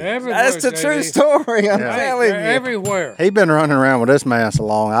what it is. Everywhere, That's the JD. true story. I'm Yeah. telling you. They're everywhere. He been running around with this man so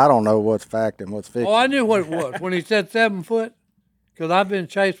long. I don't know what's fact and what's fiction. Oh, I knew what it was when he said 7 foot, because I've been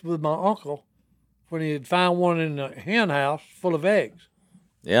chased with my uncle when he had found one in the hen house full of eggs,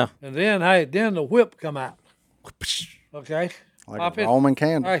 Yeah. and then then the whip come out. Okay, like pop a it. Roman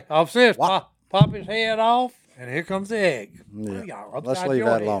candle. Hey, I'm serious. What? Pop his head off, and here comes the egg. Yeah. Upside Let's leave your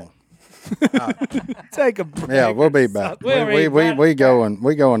that head. alone. Take a break. Yeah, we'll be back. We'll we be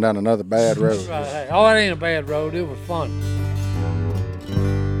back. going down another bad road. Right, hey. Oh, it ain't a bad road. It was fun.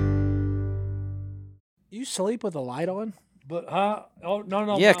 You sleep with a light on? But oh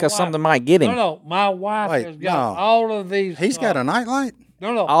no. Yeah, my because wife- something might get him. No, my wife Wait, has got no. all of these. He's got a nightlight.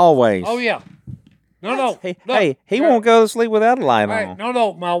 no. Always. Oh yeah. No. Hey, Look, hey, he they're- won't go to sleep without a light Hey, on.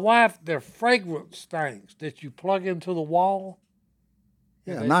 no. My wife, they're fragrance things that you plug into the wall.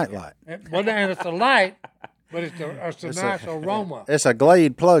 Yeah, a nightlight. Well, and it's a light, but it's a nice aroma. It's a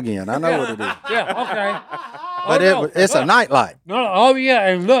Glade plug-in. I know what it is. Yeah, okay. But Oh, no, it's a look. nightlight. No, oh yeah,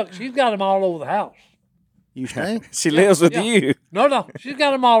 and look, she's got them all over the house. You think? She lives with yeah. you. No, she's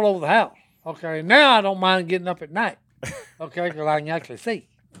got them all over the house. Okay, now I don't mind getting up at night. Okay, because I can actually see.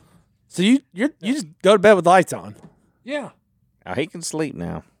 So you just go to bed with lights on. Yeah. Oh, he can sleep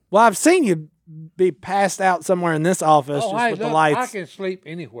now. Well, I've seen you be passed out somewhere in this office Oh, just hey, with look, the lights. I can sleep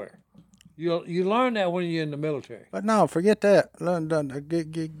anywhere. You learn that when you're in the military. But no, forget that.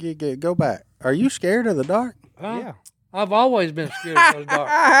 Go back. Are you scared of the dark? Huh? Yeah. I've always been scared of the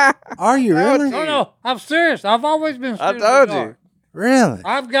dark. Are you really? No, I'm serious. I've always been scared of told the you. dark. Really?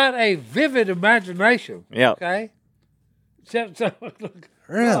 I've got a vivid imagination. Yeah. Okay.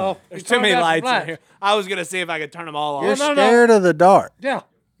 Really? Uh-oh, There's he too many turned out lights some in here. I was gonna see if I could turn them all off. You're no. scared of the dark. Yeah.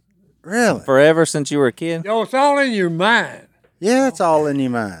 Really? Forever since you were a kid. Yo, it's all in your mind. Yeah, it's all in your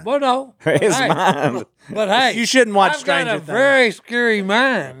mind. Well, no. His hey, mind. But hey, You shouldn't watch I've Stranger got a Things. very scary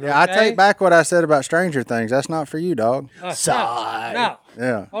mind. Yeah, I okay? take back what I said about Stranger Things. That's not for you, dog. No.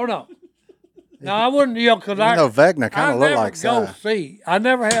 Yeah. Oh no. No, I wouldn't. Because You know, Vecna kind I of look never like go Si. see. I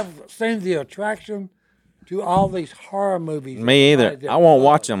never have seen the attraction to all these horror movies. Me either. I won't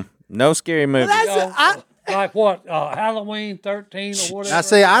watch them. No scary movies. Like what? Halloween 13 or whatever. Now,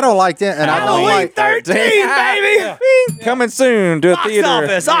 see, I don't like that, and I don't Halloween like 13, baby. Coming soon to a Box theater.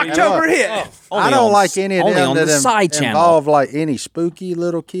 office, October hit. I Only don't on like any of only them on that the side channel. involve like any spooky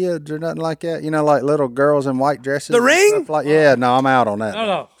little kids or nothing like that. You know, like little girls in white dresses. The and Ring? stuff like, yeah, no, I'm out on that.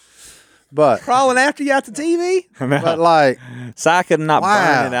 No. But Crawling after you out the TV. but like, Si could not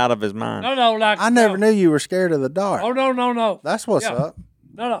Wow. burn it out of his mind. No. Like I never knew you were scared of the dark. Oh no. That's what's Yeah. up.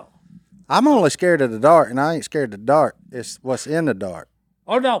 No. I'm only scared of the dark, and I ain't scared of the dark. It's what's in the dark.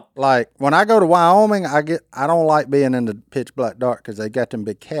 Oh no. Like when I go to Wyoming, I don't like being in the pitch black dark because they got them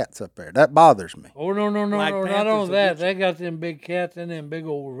big cats up there. That bothers me. Oh no. Black Not Panthers only will that, get they got them big cats and them big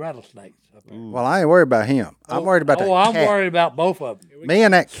old rattlesnakes up there. Well, I ain't worried about him. I'm worried about that I'm cat. worried about both of them. Me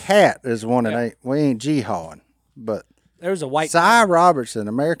and that cat is one that we ain't jihading. But There's a white. Si Robertson,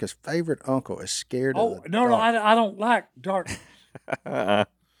 America's favorite uncle, is scared Oh of the no, dark. I don't like darkness.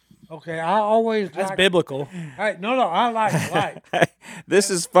 Okay, I always That's like. biblical. Hey, no, I like light. This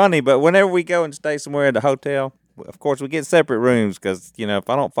is funny, but whenever we go and stay somewhere at the hotel, of course we get separate rooms because if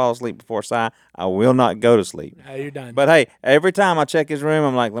I don't fall asleep before Si, I will not go to sleep. Hey, you're done. But hey, every time I check his room,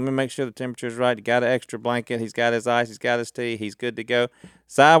 I'm like, let me make sure the temperature's right. You got an extra blanket. He's got his ice. He's got his tea. He's good to go.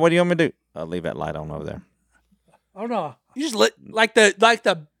 Si, what do you want me to do? I'll leave that light on over there. Oh no. you just lit like a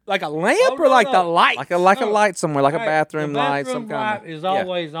lamp Oh, or like no. the light. Like a light somewhere, like a Hey, bathroom the light, bathroom some kind of. light is Yeah.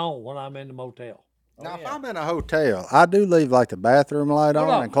 always on when I'm in the motel. Now, if I'm in a hotel, I do leave like the bathroom light on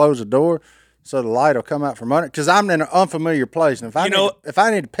on. and close the door so the light will come out from under. Because I'm in an unfamiliar place, and if I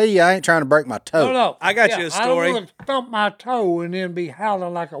need to pee, I ain't trying to break my toe. No. I got you a I story. don't want to thump my toe and then be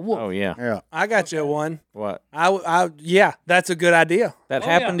howling like a wolf. Oh yeah. Yeah. I got you one. What? Yeah, that's a good idea. That Oh,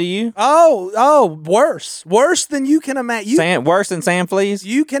 happened to you? Oh, worse than you can imagine. Worse than sand fleas?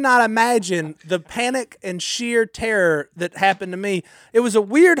 You cannot imagine the panic and sheer terror that happened to me. It was a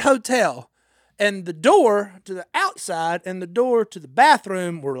weird hotel, and the door to the outside and the door to the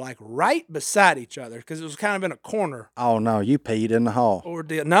bathroom were like right beside each other because it was kind of in a corner Oh, no, you peed in the hall.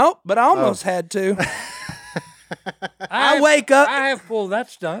 ordeal. No, but I almost had to. I wake up. I have pulled that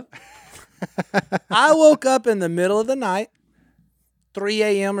stunt. I woke up in the middle of the night, 3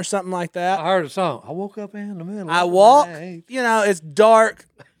 a.m. or something like that. I heard a song. I woke up in the middle. I of the walk, night. it's dark.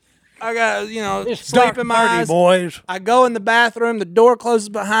 I got, It's sleep dark in my 30, eyes. boys. I go in the bathroom, the door closes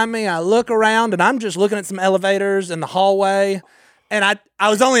behind me. I look around and I'm just looking at some elevators in the hallway. And I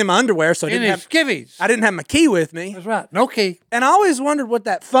was only in my underwear, so I In didn't his have skivvies. I didn't have my key with me. That's right. No key. And I always wondered what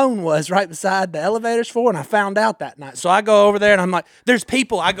that phone was right beside the elevators for, and I found out that night. So I go over there and I'm like, there's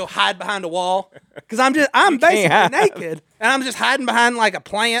people. I go hide behind a wall because I'm basically hide. naked. And I'm just hiding behind like a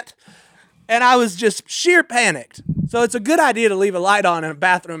plant. And I was just sheer panicked. So it's a good idea to leave a light on in a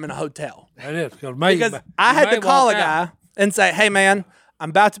bathroom in a hotel. That is. Because I had to call a guy and say, hey, man, I'm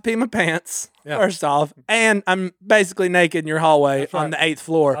about to pee my pants, first off, and I'm basically naked in your hallway on the 8th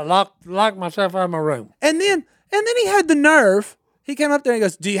floor. I locked myself out of my room. And then he had the nerve. He came up there and he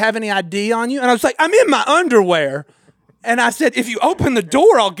goes, do you have any ID on you? And I was like, I'm in my underwear. And I said, if you open the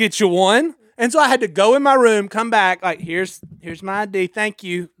door, I'll get you one. And so I had to go in my room, come back, like, here's my ID. Thank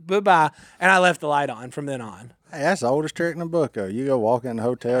you. Bye-bye. And I left the light on from then on. Hey, that's the oldest trick in the book, though. You go walk in the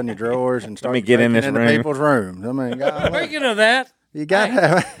hotel in your drawers and start me get in breaking this into room. people's rooms. I mean, God, Speaking of that, you got to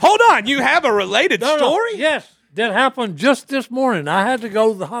have Hold on. You have a related no, story? yes, that happened just this morning. I had to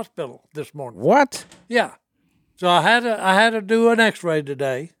go to the hospital this morning. What? Yeah, so I had to do an X-ray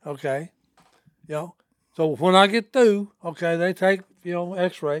today. Okay, so when I get through, okay, they take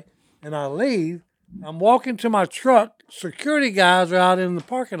X-ray, and I leave. I'm walking to my truck. Security guys are out in the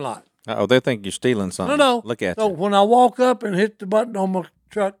parking lot. Oh, they think you're stealing something. No. Look at So you. when I walk up and hit the button on my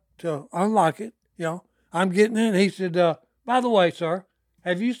truck to unlock it, I'm getting in. He said, by the way, sir,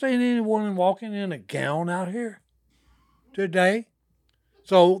 have you seen anyone walking in a gown out here today?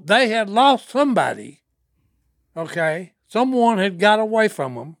 So they had lost somebody, okay? Someone had got away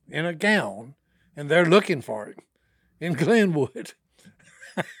from them in a gown, and they're looking for him in Glenwood.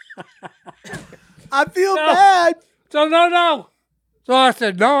 I feel bad. So no. So I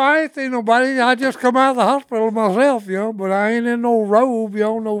said, no, I ain't seen nobody. I just come out of the hospital myself, but I ain't in no robe,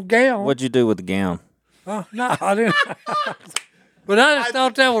 no gown. What'd you do with the gown? No, I didn't. But I just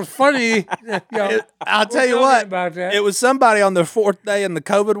thought that was funny. I'll tell you tell me what. about that. It was somebody on their 4th day in the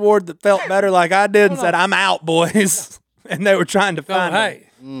COVID ward that felt better like I did and said, I'm out, boys. and they were trying to So, find him. hey,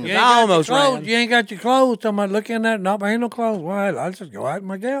 you ain't I got almost your clothes. ran. You ain't got your clothes. Somebody look in there. Nope, ain't no clothes. Well, I'll just go out in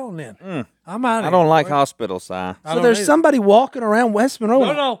my gown then. I'm out. I don't like hospitals, Si. I So don't there's either. somebody walking around West Monroe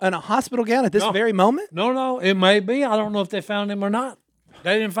No. in a hospital gown at this No. very moment? No, it may be. I don't know if they found him or not.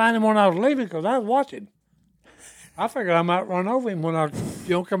 They didn't find him when I was leaving because I was watching. I figured I might run over him when I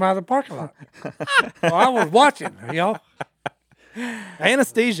come out of the parking lot. So I was watching,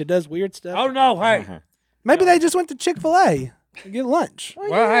 Anesthesia does weird stuff. Oh, no, hey. Maybe they just went to Chick-fil-A to get lunch. Well,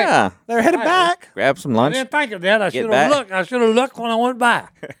 hey. Yeah. They're headed back. Grab some I lunch. didn't think of that. I Get should back. have looked. I should have looked when I went by.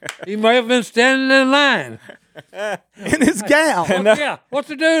 He may have been standing in line. In his gown. Yeah. What's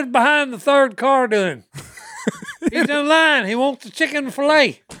the dude behind the third car doing? He's in line. He wants the chicken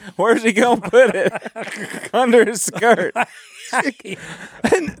fillet. Where's he going to put it? Under his skirt.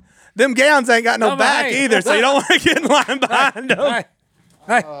 And them gowns ain't got no Come on, back hey. either, so you don't want to get in line behind them.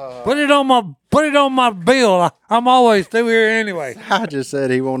 Hey, put it on my bill. I'm always through here anyway. I just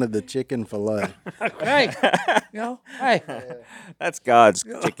said he wanted the chicken fillet. Hey, hey. That's God's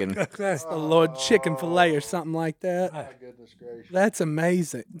chicken. That's the Lord Chicken Filet or something like that. That's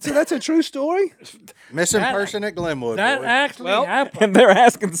amazing. So that's a true story? Missing person at Glenwood. That boy. actually happened. And they're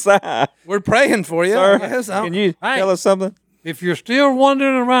asking Si. We're praying for you. Sir, Yes, can you Hey. tell us something? If you're still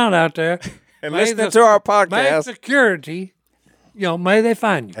wandering around out there And may listening the- to our may podcast. security, may they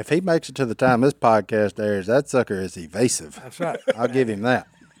find you. If he makes it to the time this podcast airs, that sucker is evasive. That's right. I'll give him that.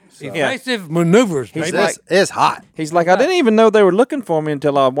 Evasive maneuvers, baby. This is hot. He's like, I didn't even know they were looking for me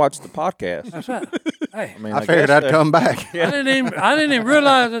until I watched the podcast. That's right. Hey, mean, I figured guess I'd they're- come back. I didn't even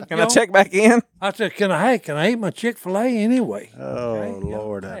realize that. Can I check back in? I said, can I eat my Chick-fil-A anyway? Oh,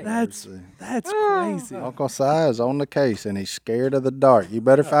 Lord. have That's mercy. that's crazy. Uncle Si is on the case, and he's scared of the dark. You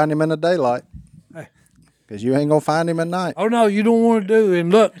better find him in the daylight. Hey. Because you ain't going to find him at night. Oh no, you don't want to do.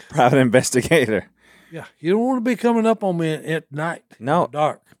 And look, Private investigator. yeah, you don't want to be coming up on me at night. No.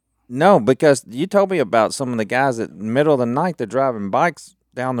 Dark. No, because you told me about some of the guys that middle of the night they're driving bikes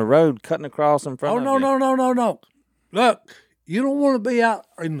down the road, cutting across in front Oh of no, you. no. Look, you don't want to be out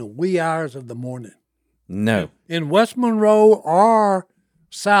in the wee hours of the morning No. in West Monroe or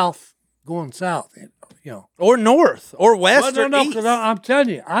south, going south. Or north, or west, Well, or no, east. because I'm telling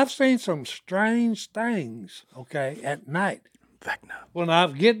you, I've seen some strange things. Okay, at night when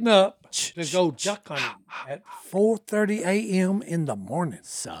I'm getting up to go duck hunting at 4:30 a.m. in the morning.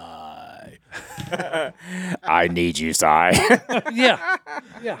 I need you, Si. Yeah,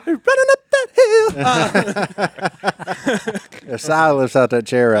 Running up that hill. If Si lifts out that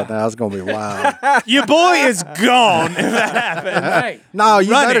chair right now, it's going to be wild. Your boy is gone if that happens. hey, No,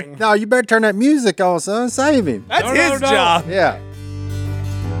 Running. you better turn that music on, son. Save him. That's No, his no. job. Yeah.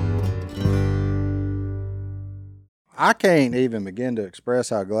 I can't even begin to express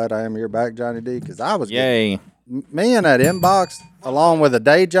how glad I am you're back, Johnny D, because I was getting, Yay. me and that inbox, along with a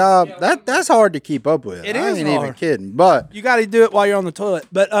day job, that's hard to keep up with. It I is ain't even hard. kidding. But You got to do it while you're on the toilet.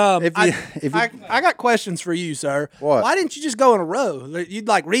 But If you- if you- I got questions for you, sir. What? Why didn't you just go in a row? You'd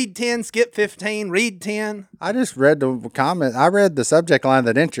like read 10, skip 15, read 10. I just read the comment. I read the subject line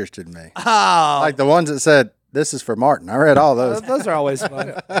that interested me. Oh, Like the ones that said, "This is for Martin." I read all those. those are always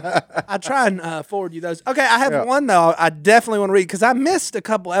fun. I try and forward you those. Okay, I have Yeah. one though. I definitely want to read because I missed a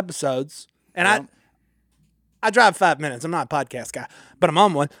couple episodes, and I drive 5 minutes. I'm not a podcast guy, but I'm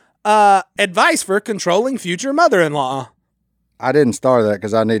on one. Advice for controlling future mother-in-law. I didn't start that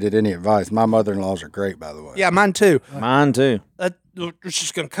because I needed any advice. My mother-in-laws are great, by the way. Yeah, mine too. Mine too. We're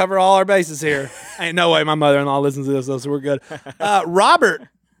just gonna cover all our bases here. Ain't no way my mother-in-law listens to this, though, so we're good. Robert.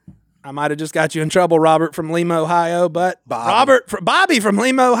 I might have just got you in trouble, Robert from Lima, Ohio, but Bobby from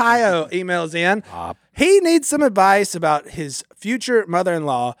Lima, Ohio emails in. He needs some advice about his future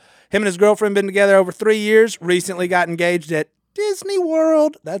mother-in-law. Him and his girlfriend been together over 3 years, recently got engaged at Disney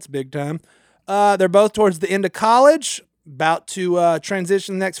World. That's big time. They're both towards the end of college, about to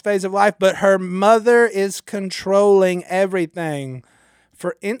transition the next phase of life, but her mother is controlling everything.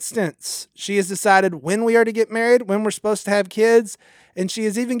 For instance, she has decided when we are to get married, when we're supposed to have kids, and she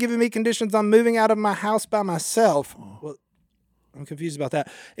has even given me conditions on moving out of my house by myself. Well, I'm confused about that.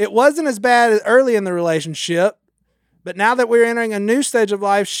 It wasn't as bad as early in the relationship, but now that we're entering a new stage of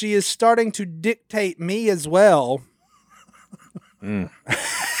life, she is starting to dictate me as well. See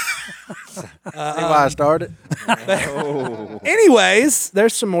why I started? Anyways,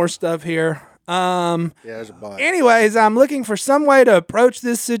 there's some more stuff here. Yeah, there's a bunch. Anyways, I'm looking for some way to approach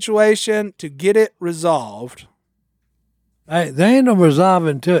this situation to get it resolved. hey, there ain't no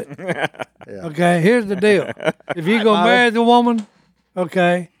resolving to it. Okay, here's the deal. If you go marry the woman,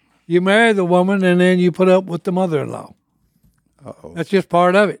 okay, you marry the woman and then you put up with the mother-in-law. Uh-oh. That's just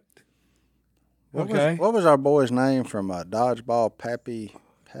part of it. What was our boy's name from Dodgeball?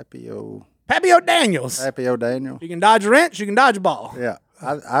 Papio Daniels. Daniel. You can dodge a wrench, you can dodge a ball. Yeah.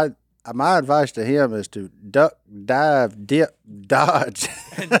 My advice to him is to duck, dive, dip, dodge.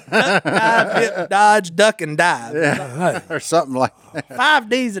 Dive, dip, dodge, duck, and dive. Yeah. Or something like that. 5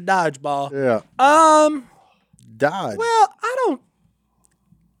 D's of dodgeball. Yeah. Dodge. Well, I don't.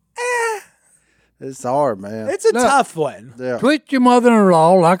 It's hard, man. It's a tough one. Yeah. Treat your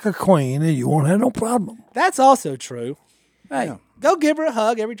mother-in-law like a queen, and you won't have no problem. That's also true. Hey, Go give her a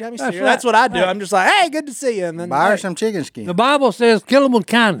hug every time you see her. That's That's right. what I do. Hey. I'm just like, hey, good to see you. And then Buy her hey, some chicken skin. the Bible says, "Kill them with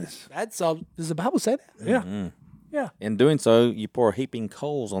kindness." that's all. Does the Bible say that? Yeah, yeah, In doing so, you pour heaping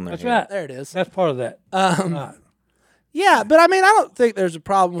coals on their that's head. right. There it is. That's part of that. Right. Yeah, but I mean, I don't think there's a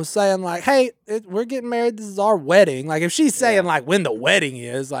problem with saying like, hey, we're getting married. This is our wedding. Like if she's saying like when the wedding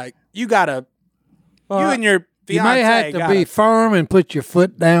is, like you gotta, you and your You fiance may have to gotta, be firm and put your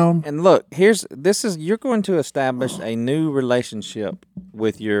foot down. And look, you're going to establish a new relationship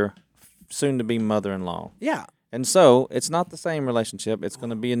with your soon-to-be mother-in-law. Yeah. And so it's not the same relationship. It's going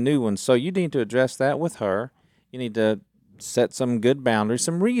to be a new one. So you need to address that with her. You need to set some good boundaries,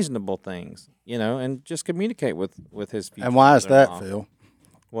 some reasonable things, and just communicate with his future And why is that, mother-in-law. Phil?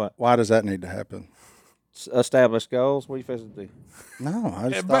 What? Why does that need to happen? Establish goals? What are you supposed to do? No, I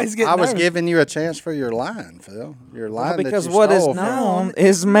just Everybody's thought, getting I was nervous. giving you a chance for your line, Phil. Your line Because that you what is stole from- known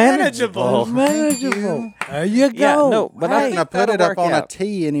is manageable. Manageable. There you go. Yeah, no, but I'm I not think gonna put that'll it up work on out. a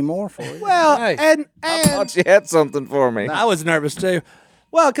T anymore for you. Well, Hey. and I thought you had something for me. I was nervous too.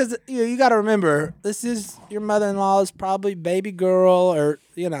 Well, because you got to remember, this is your mother-in-law's probably baby girl, or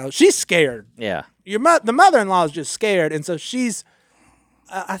she's scared. Yeah. The mother-in-law is just scared, and so she's.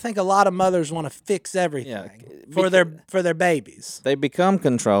 I think a lot of mothers want to fix everything for their babies. They become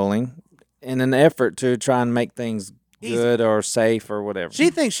controlling in an effort to try and make things good or safe or whatever. She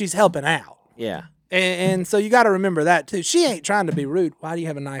thinks she's helping out, Yeah. and so you got to remember that too. She ain't trying to be rude. Why do you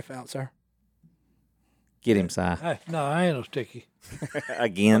have a knife out, sir? Get him, Si. Hey, no, I ain't no sticky.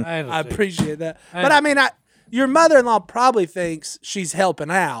 Again. I ain't no I sticky. appreciate that, but I mean, your mother-in-law probably thinks she's helping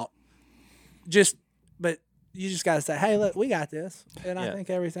out. But you just got to say, hey, look, we got this, and I Yeah. think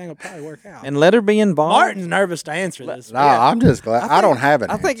everything will probably work out. And let her be involved. Martin's nervous to answer this. No, I'm just glad. I don't have it.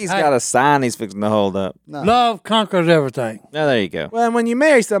 I think he's got a sign he's fixing to hold up. Love conquers everything. Now, there you go. Well, and when you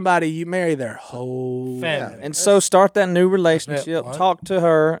marry somebody, you marry their whole Family. And so start that new relationship. what? Talk to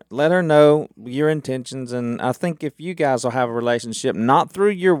her. Let her know your intentions. And I think if you guys will have a relationship, not through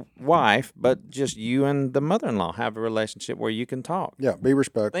your wife, but just you and the mother-in-law have a relationship where you can talk. Yeah, be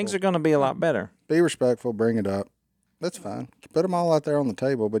respectful. Things are going to be a lot better. Be respectful. Bring it up. That's fine. Put them all out there on the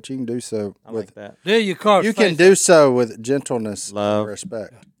table, but you can do so I with. like that. Deal your cards You can face do so with gentleness, Love. and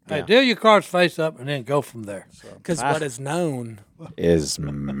respect. up. Hey, deal your cards face up and then go from there. Because what is known. Is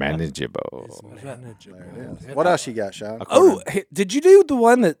manageable. What else you got, Sean? Oh, did you do the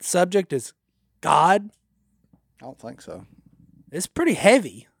one that subject is God? I don't think so. It's pretty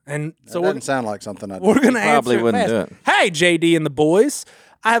heavy. And That so doesn't sound like something I do. we're going to probably answer it wouldn't fast. do it. Hey, JD and the boys.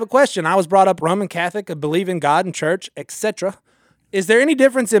 I have a question. I was brought up Roman Catholic, I believe in God and church, etc. Is there any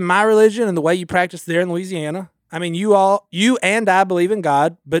difference in my religion and the way you practice there in Louisiana? I mean, you and I believe in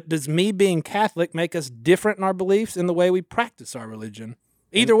God, but does me being Catholic make us different in our beliefs in the way we practice our religion?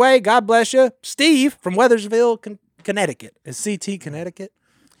 Either way, God bless you. Steve from Weathersville, Connecticut. Is CT Connecticut?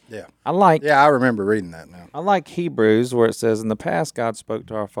 Yeah. I I remember reading that now. I like Hebrews where it says, in the past, God spoke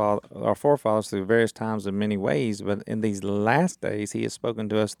to our forefathers through various times in many ways, but in these last days, he has spoken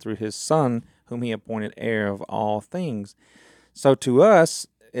to us through his Son, whom he appointed heir of all things. So to us,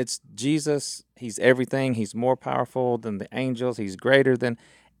 it's Jesus. He's everything. He's more powerful than the angels. He's greater than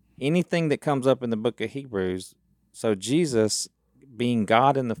anything that comes up in the book of Hebrews. So Jesus, being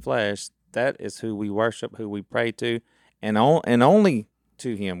God in the flesh, that is who we worship, who we pray to, and only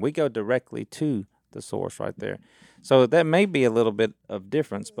to him. We go directly to the source right there. So that may be a little bit of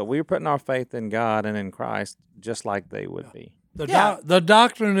difference, but we're putting our faith in God and in Christ just like they would be. The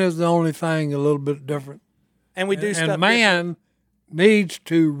doctrine is the only thing a little bit different. And we do stuff And man needs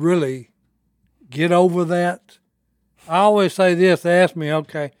to really get over that. I always say this. They ask me,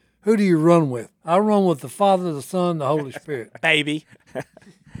 okay, who do you run with? I run with the Father, the Son, the Holy Spirit. baby.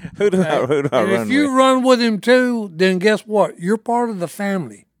 Who do I And run if you with? run with him too, then guess what? You're part of the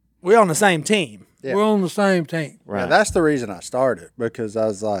family. We're on the same team. Yeah. We're on the same team. Right. Yeah, that's the reason I started, because I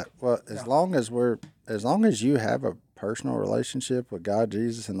was like, well, as long as you have a personal relationship with God,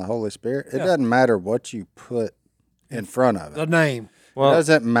 Jesus, and the Holy Spirit, it doesn't matter what you put in front of The it. name. It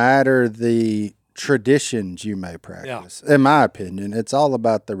doesn't matter the traditions you may practice. In my opinion, it's all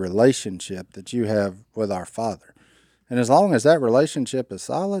about the relationship that you have with our Father. And as long as that relationship is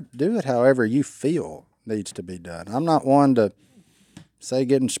solid, do it however you feel needs to be done. I'm not one to say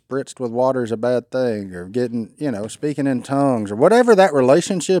getting spritzed with water is a bad thing, or getting, speaking in tongues, or whatever that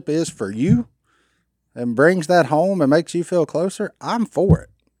relationship is for you and brings that home and makes you feel closer. I'm for it.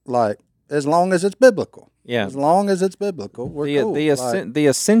 Like, as long as it's biblical. Yeah. As long as it's biblical, we're cool. The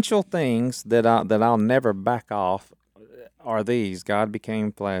essential things that I'll never back off are these: God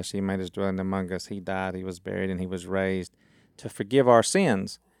became flesh. He made his dwelling among us. He died. He was buried, and he was raised to forgive our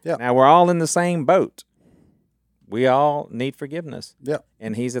sins. Yeah. Now we're all in the same boat. We all need forgiveness. Yeah.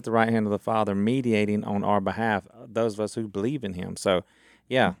 And he's at the right hand of the Father, mediating on our behalf, those of us who believe in him. So,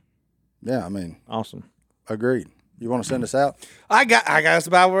 yeah. Yeah, I mean, Awesome. agreed. You want to send us out? I got us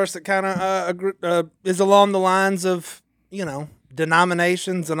a Bible verse that kind of is along the lines of,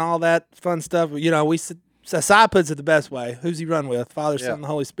 denominations and all that fun stuff. Si puts it the best way. Who's he run with? Father, Son, and the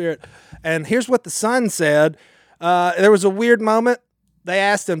Holy Spirit. And here's what the Son said. There was a weird moment. They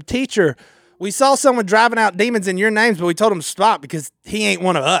asked him, "Teacher, we saw someone driving out demons in your names, but we told him to stop because he ain't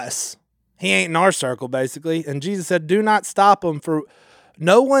one of us. He ain't in our circle, basically." And Jesus said, "Do not stop him, for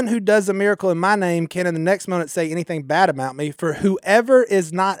no one who does a miracle in my name can in the next moment say anything bad about me, for whoever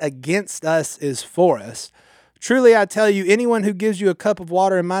is not against us is for us. Truly, I tell you, anyone who gives you a cup of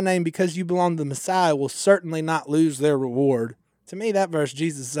water in my name because you belong to the Messiah will certainly not lose their reward." To me, that verse,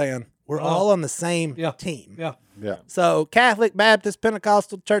 Jesus is saying, we're all on the same team. Yeah. Yeah. So Catholic, Baptist,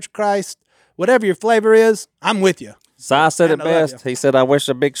 Pentecostal, Church of Christ, whatever your flavor is, I'm with you. Si said it And I love best. He said, "I wish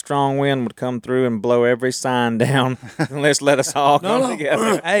a big strong wind would come through and blow every sign down. And let us all come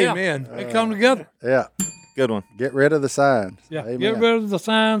together." Amen. They come together. Yeah. Good one. Get rid of the signs. Yeah. Amen. Get rid of the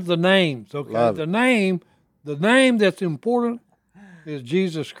signs, the names. Okay. Love The name that's important is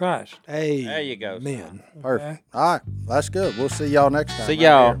Jesus Christ. Hey, There you go. man. Perfect. All right. That's good. We'll see y'all next time. See right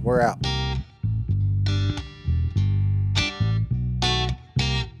y'all. here. We're out.